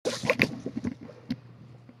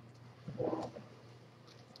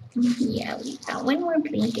Yeah, we got one more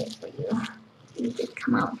blanket for you. You just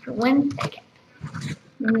come out for 1 second.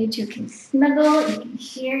 Then you two can snuggle. You can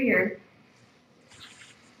share your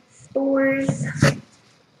stores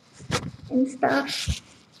and stuff.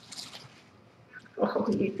 Oh,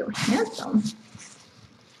 you're so handsome.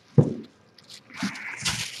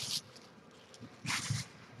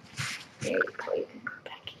 There you go. You can go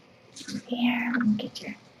back in there. Let me get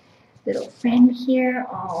your little friend here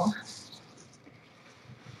all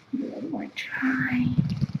a little more dry. I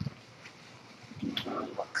think you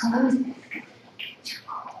need more clothes.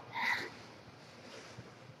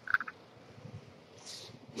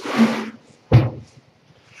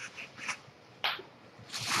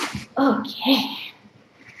 Okay.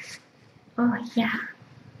 Oh, yeah.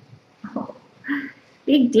 Oh,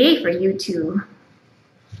 big day for you two.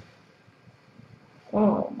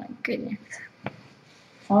 Oh, my goodness.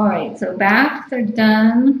 All right, so baths are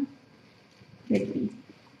done. Be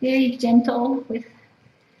very gentle with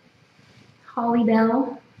Holly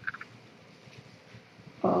Bell.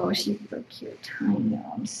 Oh, she's so cute. I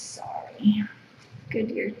know, I'm sorry. Good,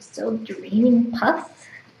 you're still draining pus.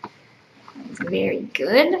 That's very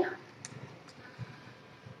good.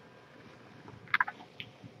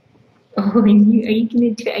 Oh, and are you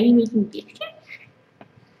making biscuits?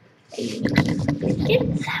 Are you making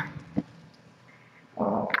biscuits?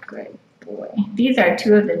 Oh, good boy. These are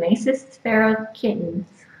two of the nicest feral kittens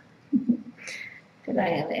that I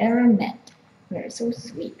have ever met. They're so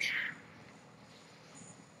sweet.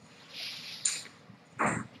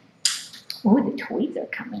 Oh, the toys are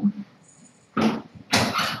coming.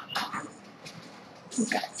 We've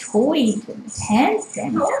got toys and pets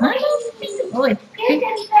and honey. Oh, it's good.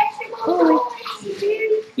 Oh, it's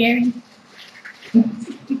very scary.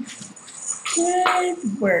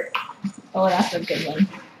 Good work. Oh, that's a good one.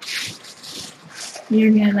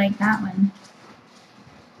 You're gonna like that one.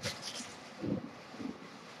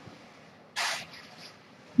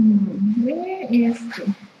 Where is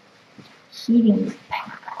the heating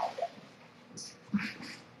pad?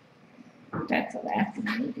 That's the last thing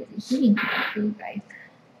I need is a heating pad for you guys.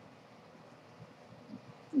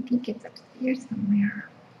 I think it's upstairs somewhere.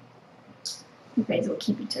 You guys will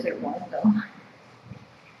keep each other warm though.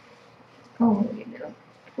 Oh, your little,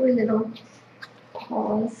 poor little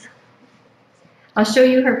paws. I'll show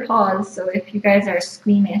you her paws, so if you guys are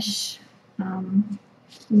squeamish, you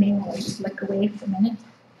may want to just look away for a minute.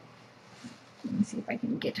 Let me see if I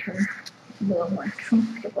can get her a little more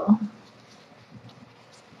comfortable.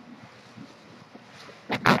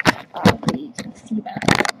 Hopefully you can see that.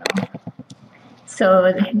 I don't know.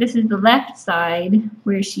 So this is the left side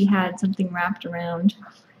where she had something wrapped around,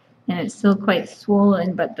 and it's still quite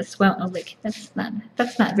swollen, but the swell. Oh, look, that's not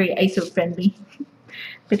very ISO friendly.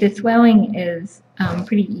 But the swelling is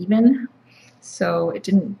pretty even, so it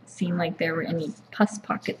didn't seem like there were any pus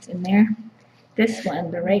pockets in there. This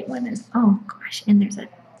one, the right one, is, oh gosh, and there's a,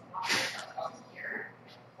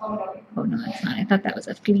 oh no, it's not. I thought that was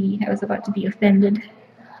a flea. I was about to be offended.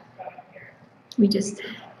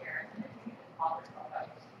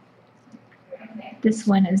 This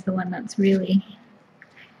one is the one that's really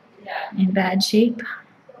in bad shape.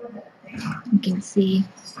 You can see,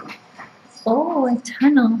 oh, a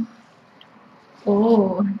tunnel.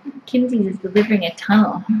 Oh, Kinsey is delivering a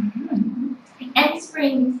tunnel. And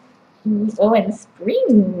springs. Oh, and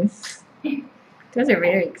springs. Those are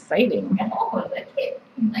very exciting. Oh, look it.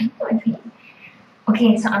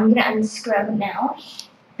 Okay, so I'm gonna unscrub now.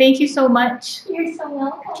 Thank you so much. You're so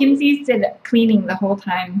welcome. Kinsey did cleaning the whole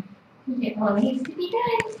time. It all needs to be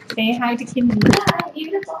done. Say hi to Kinsey. Hi,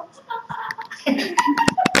 beautiful.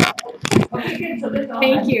 Okay, good. So this all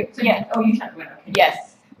Thank you. So yeah. Oh, you shut the window. Okay.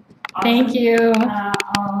 Yes. Awesome. Thank you.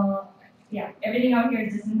 Yeah, everything out here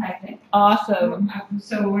is disinfectant. Awesome.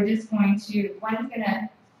 So we're just going to, one is gonna,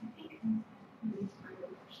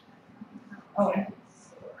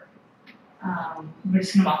 we're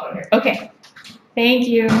just gonna mop over here. Okay. Thank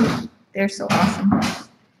you. They're so awesome.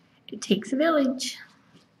 It takes a village.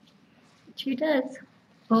 It sure does.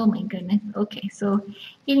 Oh my goodness. Okay, so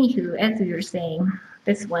anywho, as we were saying,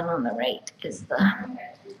 this one on the right is the, I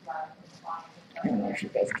don't know if you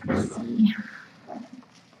guys can see,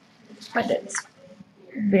 but it's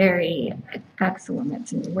very excellent.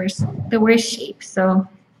 It's in the worst shape. So,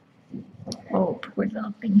 oh, poor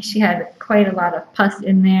little thing. She had quite a lot of pus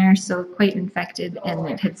in there, so quite infected, and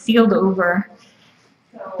it had sealed over.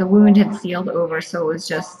 The wound had sealed over, so it was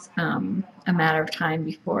just a matter of time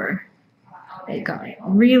before it got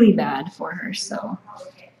really bad for her. So,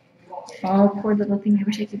 oh, poor little thing. I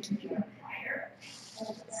wish I could keep you.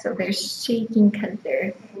 So they're shaking because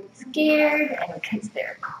they're scared and because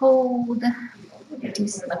they're cold. They're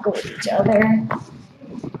to snuggle with each other.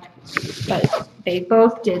 But they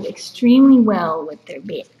both did extremely well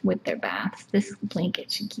with their baths. This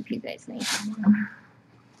blanket should keep you guys nice and warm.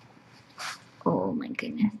 Oh my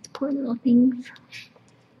goodness, poor little things.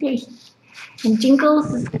 There. And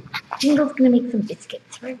Jingle's gonna make some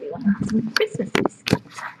biscuits for everyone. Some Christmas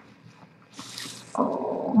biscuits.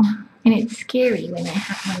 Oh, and it's scary when I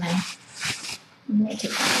take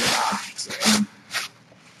it off too.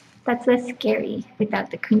 That's less scary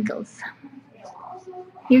without the crinkles.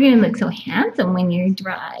 You're gonna look so handsome when you're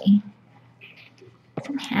dry.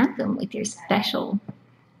 So handsome with your special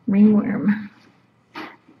ringworm.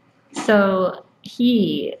 So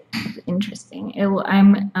he is interesting.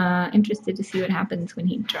 I'm interested to see what happens when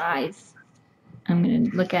he dries. I'm gonna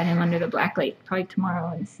look at him under the black light probably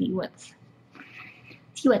tomorrow and see what's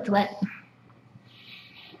what.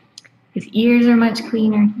 His ears are much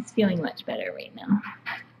cleaner. He's feeling much better right now.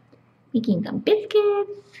 Making some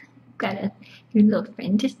biscuits. Got your little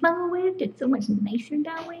friend to snuggle with. It's so much nicer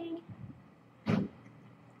that way.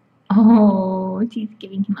 Oh, she's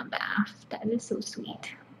giving him a bath. That is so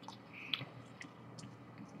sweet.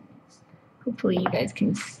 Hopefully you guys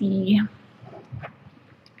can see.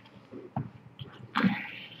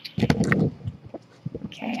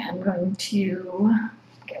 Okay, I'm going to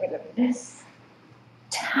get rid of this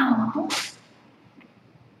towel.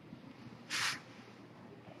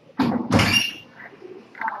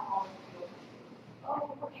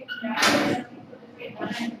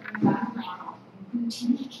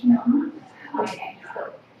 Okay,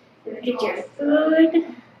 so let's get your food.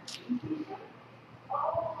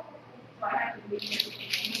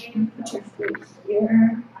 Put your food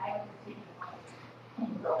here.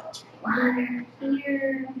 And go to water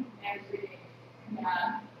here.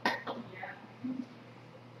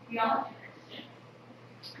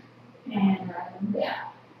 And yeah.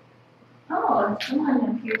 Oh,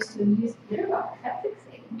 someone appears to use litter box. That's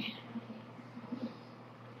exciting.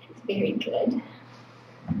 It's very good.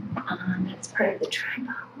 That's part of the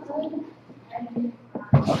tripod.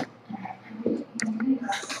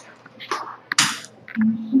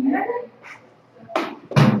 Here.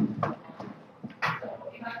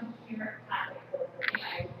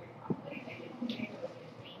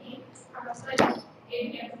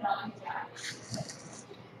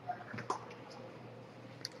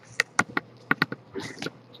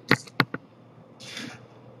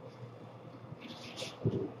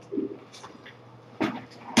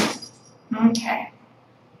 Okay,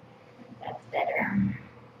 that's better.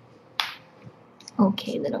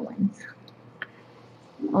 Okay, little ones.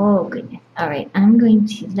 Oh, goodness. All right, I'm going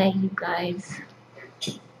to let you guys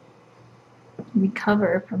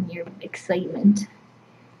recover from your excitement.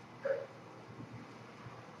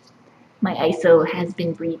 My ISO has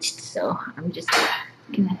been breached, so I'm just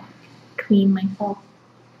gonna clean myself.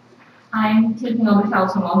 I'm taking all the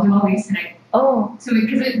towels from all the waste tonight. Oh. So,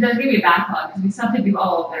 because it does give me a backlog, because we still have to do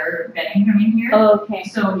all of their bedding from in here. Oh, okay.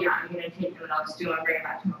 So, yeah, I'm going to take them and I'll just do them and bring them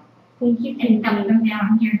back tomorrow. Thank you, And dump them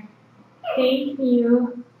down here. Thank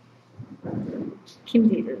you.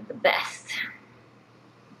 Kimsey's is the best.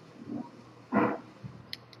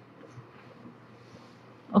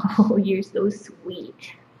 Oh, you're so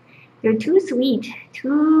sweet. You're too sweet.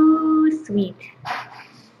 Too sweet.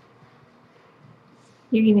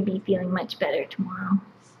 You're going to be feeling much better tomorrow.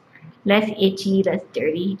 Less itchy, less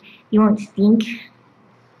dirty. You won't stink.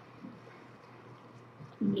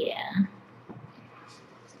 Yeah.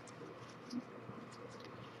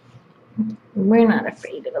 We're not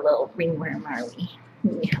afraid of a little ringworm, are we?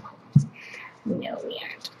 No. No, we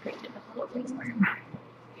aren't afraid of a little ringworm.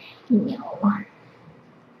 No.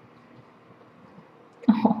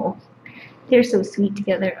 Oh, they're so sweet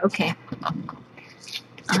together. Okay.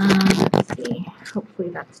 Let's see. Hopefully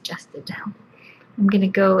that's adjusted down. I'm going to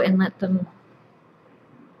go and let them.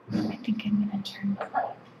 I think I'm going to turn the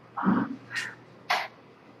light off.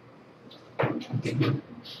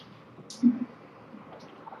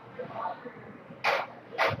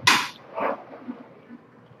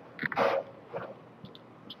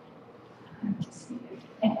 Let's see if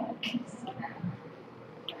anyone can see that.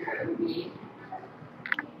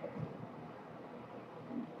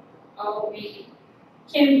 Oh, we.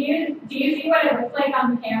 Kim, do you see what it looks like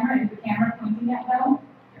on the camera? Is the camera pointing at them?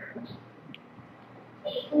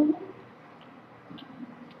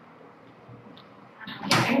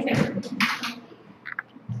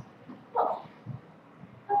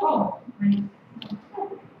 Oh.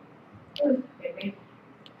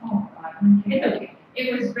 It's okay.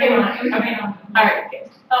 It was right on. It was right on. All right, good.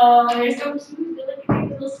 Oh, they're so cute. They look at their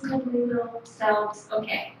little snuggly little selves.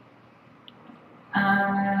 Okay.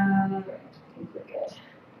 I think we're good.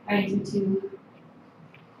 Are you two?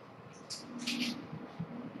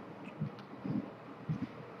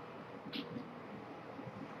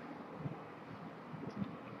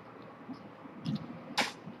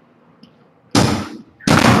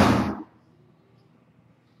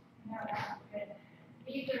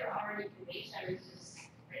 already finished. I was just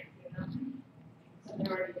writing them. So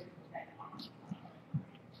they're already